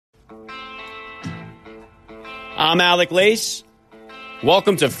I'm Alec Lace.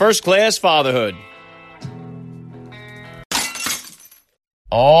 Welcome to First Class Fatherhood.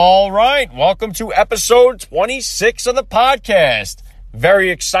 All right, welcome to episode 26 of the podcast. Very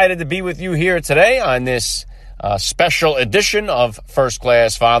excited to be with you here today on this special edition of First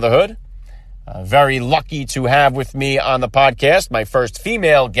Class Fatherhood. Very lucky to have with me on the podcast my first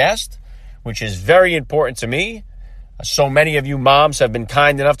female guest, which is very important to me. So many of you moms have been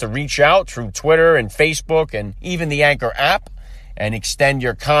kind enough to reach out through Twitter and Facebook and even the Anchor app and extend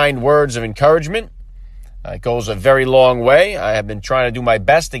your kind words of encouragement. It goes a very long way. I have been trying to do my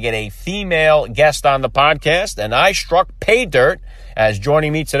best to get a female guest on the podcast, and I struck pay dirt, as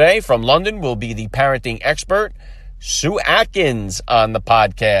joining me today from London will be the parenting expert, Sue Atkins, on the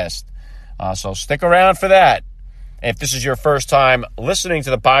podcast. So stick around for that. If this is your first time listening to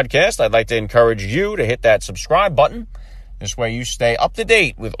the podcast, I'd like to encourage you to hit that subscribe button. This way you stay up to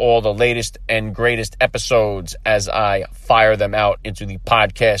date with all the latest and greatest episodes as I fire them out into the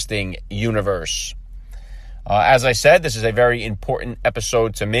podcasting universe. As I said, this is a very important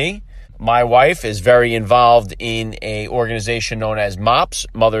episode to me. My wife is very involved in an organization known as MOPS,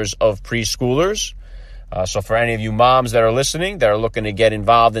 Mothers of Preschoolers. So for any of you moms that are listening that are looking to get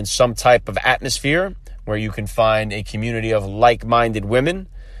involved in some type of atmosphere where you can find a community of like-minded women,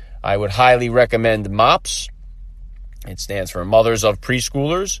 I would highly recommend MOPS. It stands for Mothers of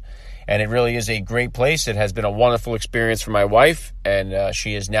Preschoolers, and it really is a great place. It has been a wonderful experience for my wife, and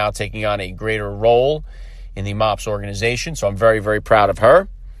she is now taking on a greater role in the MOPS organization, so I'm very, very proud of her.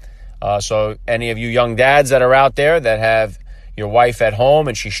 So any of you young dads that are out there that have your wife at home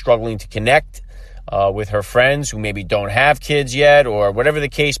and she's struggling to connect with her friends who maybe don't have kids yet or whatever the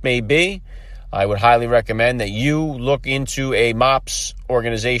case may be, I would highly recommend that you look into a MOPS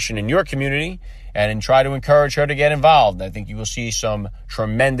organization in your community and try to encourage her to get involved. I think you will see some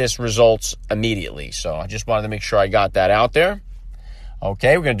tremendous results immediately. So I just wanted to make sure I got that out there.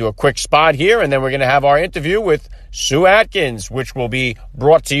 Okay, we're going to do a quick spot here, and then we're going to have our interview with Sue Atkins, which will be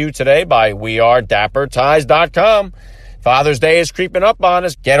brought to you today by WeAreDapperTies.com. Father's Day is creeping up on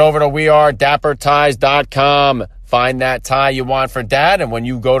us. Get over to WeAreDapperTies.com. Find that tie you want for dad, and when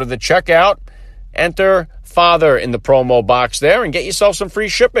you go to the checkout, enter father in the promo box there and get yourself some free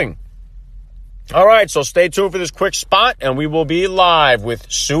shipping. All right, so stay tuned for this quick spot, and we will be live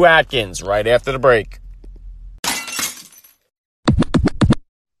with Sue Atkins right after the break.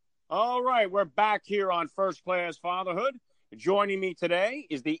 All right, we're back here on First Class Fatherhood. Joining me today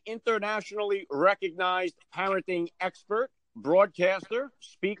is the internationally recognized parenting expert, broadcaster,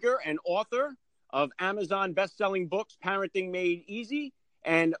 speaker, and author of Amazon best-selling books, Parenting Made Easy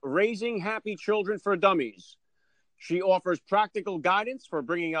and Raising Happy Children for Dummies. She offers practical guidance for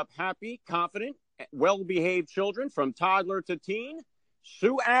bringing up happy, confident, well-behaved children from toddler to teen.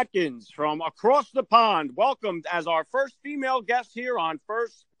 Sue Atkins from across the pond, welcomed as our first female guest here on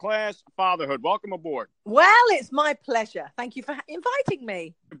First Class Fatherhood. Welcome aboard. Well, it's my pleasure. Thank you for inviting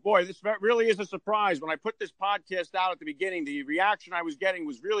me. Boy, this really is a surprise. When I put this podcast out at the beginning, the reaction I was getting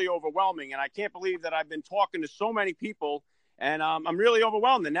was really overwhelming, and I can't believe that I've been talking to so many people, and I'm really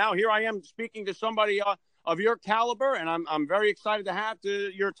overwhelmed. And now here I am speaking to somebody of your caliber, and I'm very excited to have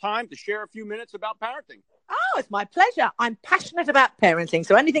your time to share a few minutes about parenting. Oh, it's my pleasure. I'm passionate about parenting,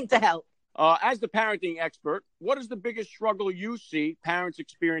 so anything to help. As the parenting expert, what is the biggest struggle you see parents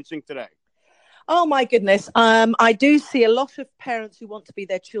experiencing today? Oh, my goodness. I do see a lot of parents who want to be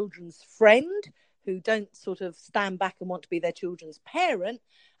their children's friend, who don't sort of stand back and want to be their children's parent.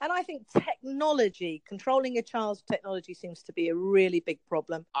 And I think controlling a child's technology seems to be a really big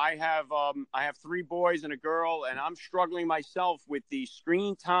problem. I have 3 boys and a girl, and I'm struggling myself with the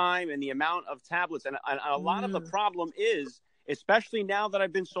screen time and the amount of tablets. And a lot of the problem is, especially now that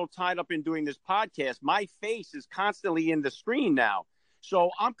I've been so tied up in doing this podcast, my face is constantly in the screen now.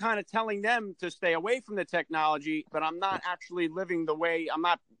 So I'm kind of telling them to stay away from the technology, but I'm not actually living the way I'm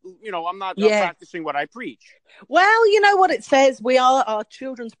not practicing what I preach. Well, you know what it says? We are our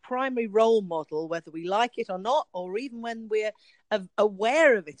children's primary role model, whether we like it or not, or even when we're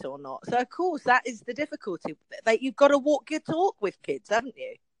aware of it or not. So, of course, that is the difficulty. That you've got to walk your talk with kids, haven't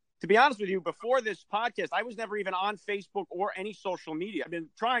you? To be honest with you, before this podcast, I was never even on Facebook or any social media. I've been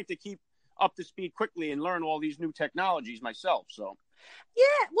trying to keep up to speed quickly and learn all these new technologies myself. So,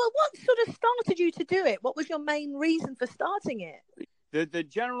 yeah. Well, what sort of started you to do it? What was your main reason for starting it? The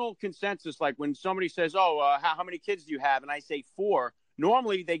general consensus, like when somebody says, how many kids do you have? And I say 4,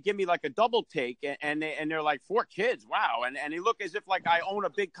 normally they give me like a double take, and they're like 4 kids. Wow. And they look as if like I own a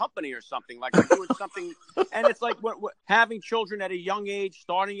big company or something, like I'm doing something. And it's like having children at a young age,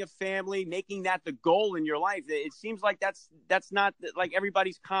 starting a family, making that the goal in your life. It seems like that's not like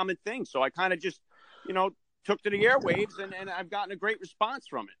everybody's common thing. So I kind of just, took to the airwaves, and I've gotten a great response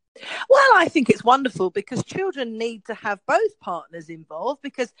from it. Well, I think it's wonderful because children need to have both partners involved,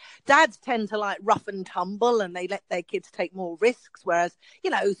 because dads tend to like rough and tumble and they let their kids take more risks. Whereas,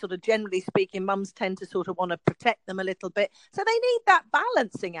 sort of generally speaking, mums tend to sort of want to protect them a little bit. So they need that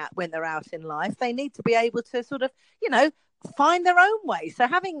balancing act when they're out in life. They need to be able to sort of, find their own way. So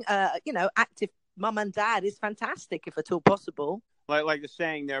having, active mum and dad is fantastic if at all possible. Like the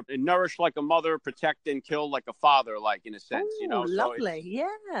saying there, nourish like a mother, protect and kill like a father, like in a sense, Oh, lovely. So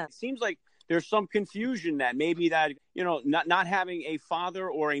yeah. It seems like there's some confusion that maybe that, not having a father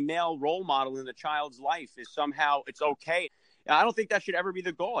or a male role model in the child's life is somehow it's okay. I don't think that should ever be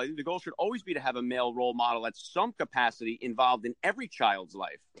the goal. I think the goal should always be to have a male role model at some capacity involved in every child's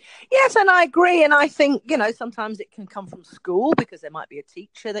life. Yes, and I agree. And I think, sometimes it can come from school because there might be a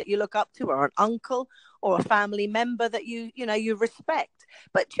teacher that you look up to, or an uncle, or a family member that you respect.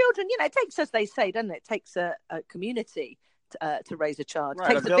 But children, it takes, as they say, doesn't it? It takes a community to raise a child.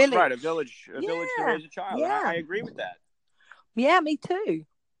 Right, it takes a village. Right, a village to raise a child. Yeah. I agree with that. Yeah, me too.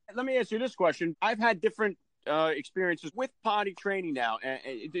 Let me ask you this question. I've had different experiences with potty training now.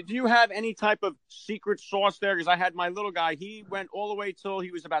 Do you have any type of secret sauce there? Because I had my little guy, he went all the way till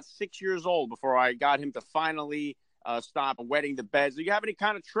he was about 6 years old before I got him to finally stop wetting the beds. Do you have any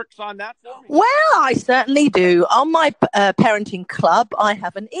kind of tricks on that for me? Well, I certainly do. On my parenting club, I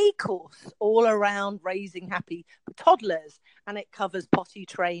have an e-course all around raising happy toddlers, and it covers potty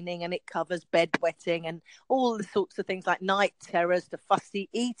training, and it covers bedwetting, and all the sorts of things like night terrors to fussy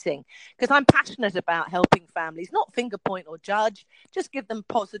eating, because I'm passionate about helping families, not finger point or judge, just give them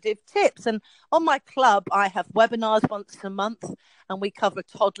positive tips. And on my club, I have webinars once a month, and we cover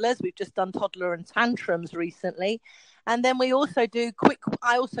toddlers. We've just done toddler and tantrums recently. And then I also do quick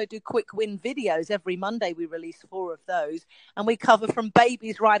win videos. Every Monday we release 4 of those, and we cover from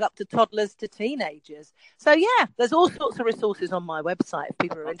babies right up to toddlers to teenagers. So yeah, there's all sorts of resources on my website if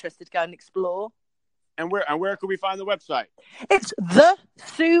people are interested to go and explore. And where can we find the website? It's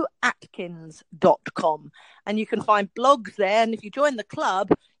thesueatkins.com, and you can find blogs there. And if you join the club,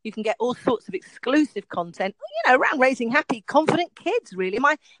 you can get all sorts of exclusive content, around raising happy, confident kids, really.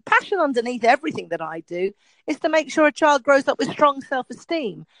 My passion underneath everything that I do is to make sure a child grows up with strong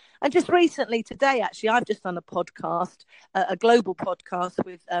self-esteem. And just recently, today, actually, I've just done a podcast, a global podcast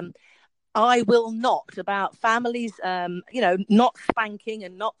with I Will Not, about families, not spanking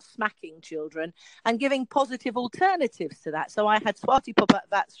and not smacking children, and giving positive alternatives to that. So I had Swati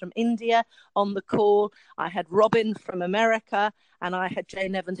Vats from India on the call. I had Robin from America, and I had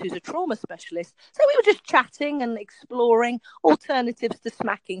Jane Evans, who's a trauma specialist. So we were just chatting and exploring alternatives to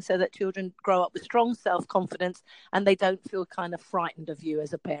smacking so that children grow up with strong self-confidence and they don't feel kind of frightened of you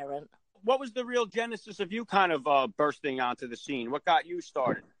as a parent. What was the real genesis of you kind of bursting onto the scene? What got you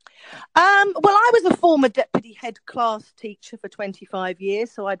started? Well, I was a former deputy head class teacher for 25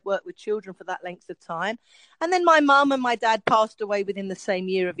 years, so I'd worked with children for that length of time. And then my mum and my dad passed away within the same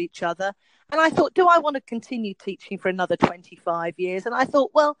year of each other. And I thought, do I want to continue teaching for another 25 years? And I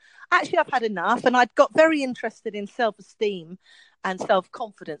thought, well, actually, I've had enough. And I'd got very interested in self-esteem and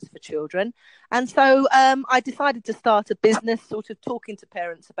self-confidence for children. And so I decided to start a business, sort of talking to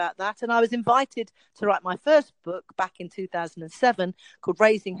parents about that. And I was invited to write my first book back in 2007 called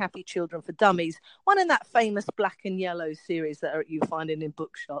Raising Happy Children for Dummies, one in that famous black and yellow series that you find in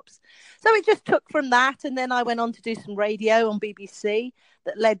bookshops. So it just took from that. And then I went on to do some radio on BBC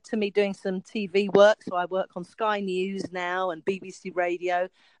that led to me doing some TV work. So I work on Sky News now and BBC Radio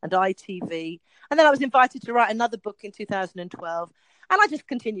and ITV. And then I was invited to write another book in 2012. And I just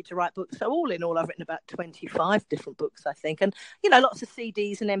continued to write books. So all in all, I've written about 25 different books, I think. And, lots of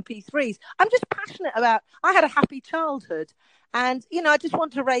CDs and MP3s. I'm just passionate about, I had a happy childhood. And, I just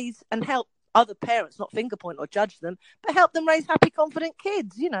want to raise and help other parents, not finger point or judge them, but help them raise happy, confident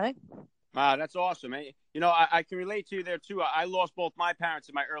kids, Wow, that's awesome. I can relate to you there, too. I lost both my parents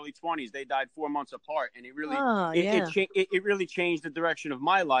in my early 20s. They died 4 months apart, and it really it really changed the direction of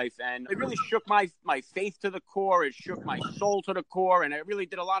my life, and it really shook my faith to the core. It shook my soul to the core, and I really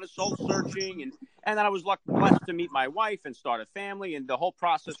did a lot of soul-searching, and then I was blessed to meet my wife and start a family, and the whole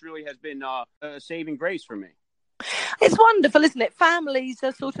process really has been a saving grace for me. It's wonderful, isn't it? Families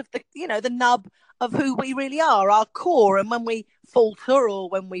are sort of the nub of who we really are, our core. And when we falter or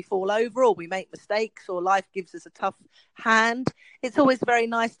when we fall over or we make mistakes or life gives us a tough hand, it's always very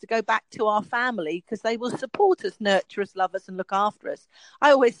nice to go back to our family because they will support us, nurture us, love us and look after us. I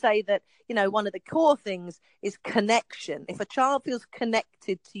always say that, one of the core things is connection. If a child feels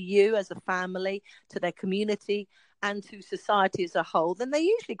connected to you as a family, to their community and to society as a whole, then they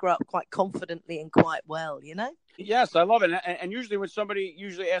usually grow up quite confidently and quite well, Yes, I love it. And usually when somebody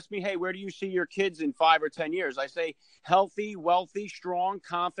asks me, hey, where do you see your kids in 5 or 10 years? I say healthy, wealthy, strong,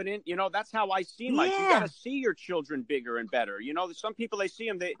 confident. That's how I see them. Like, you got to see your children bigger and better. Some people, they see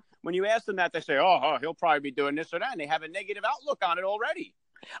them, when you ask them that, they say, oh, he'll probably be doing this or that. And they have a negative outlook on it already.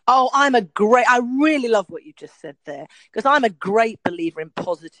 Oh, I really love what you just said there, because I'm a great believer in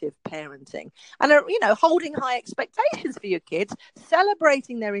positive parenting and, holding high expectations for your kids,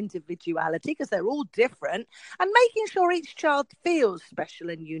 celebrating their individuality because they're all different and making sure each child feels special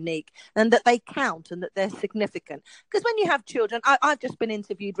and unique and that they count and that they're significant. Because when you have children, I've just been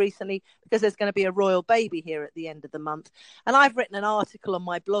interviewed recently because there's going to be a royal baby here at the end of the month. And I've written an article on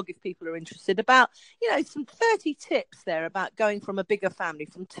my blog if people are interested about, some 30 tips there about going from a bigger family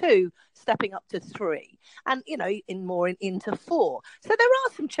from 2 stepping up to 3 and into 4. So there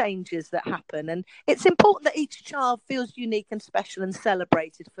are some changes that happen, and it's important that each child feels unique and special and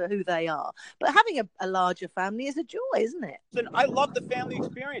celebrated for who they are. But having a larger family is a joy, isn't it? And I love the family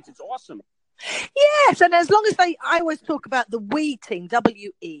experience. It's awesome. Yes, and as long as I always talk about the we team,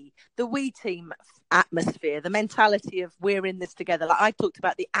 WE, the we team atmosphere, the mentality of we're in this together. Like I talked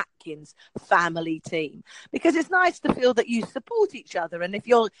about the Atkins family team, because it's nice to feel that you support each other. And if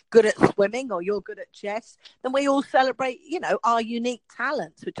you're good at swimming or you're good at chess, then we all celebrate, our unique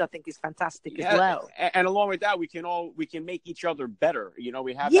talents, which I think is fantastic as well. And along with that, we can make each other better.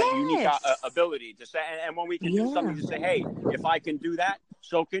 We have that unique ability to say, and when we can do something to say, hey, if I can do that,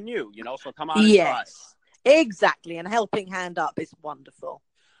 so can you, so come on and try. Exactly. And helping hand up is wonderful.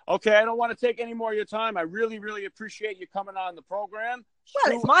 Okay, I don't want to take any more of your time. I really, really appreciate you coming on the program.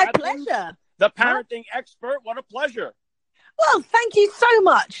 Well, it's my pleasure. The parenting expert. What a pleasure. Well, thank you so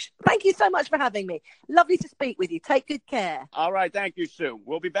much. Thank you so much for having me. Lovely to speak with you. Take good care. All right. Thank you, Sue.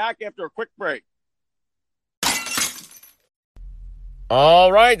 We'll be back after a quick break.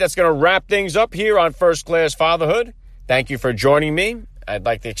 All right. That's going to wrap things up here on First Class Fatherhood. Thank you for joining me. I'd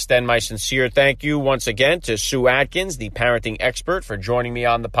like to extend my sincere thank you once again to Sue Atkins, the parenting expert, for joining me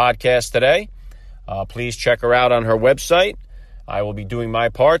on the podcast today. Please check her out on her website. I will be doing my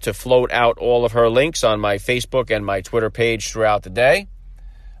part to float out all of her links on my Facebook and my Twitter page throughout the day.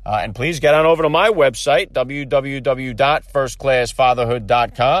 And please get on over to my website,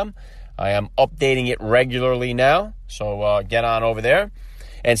 www.firstclassfatherhood.com. I am updating it regularly now, so get on over there.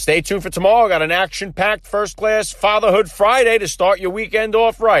 And stay tuned for tomorrow. I got an action-packed First Class Fatherhood Friday to start your weekend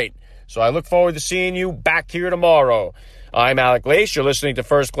off right. So I look forward to seeing you back here tomorrow. I'm Alec Lace. You're listening to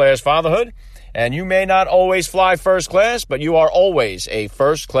First Class Fatherhood. And you may not always fly first class, but you are always a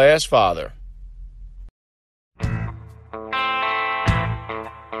first-class father.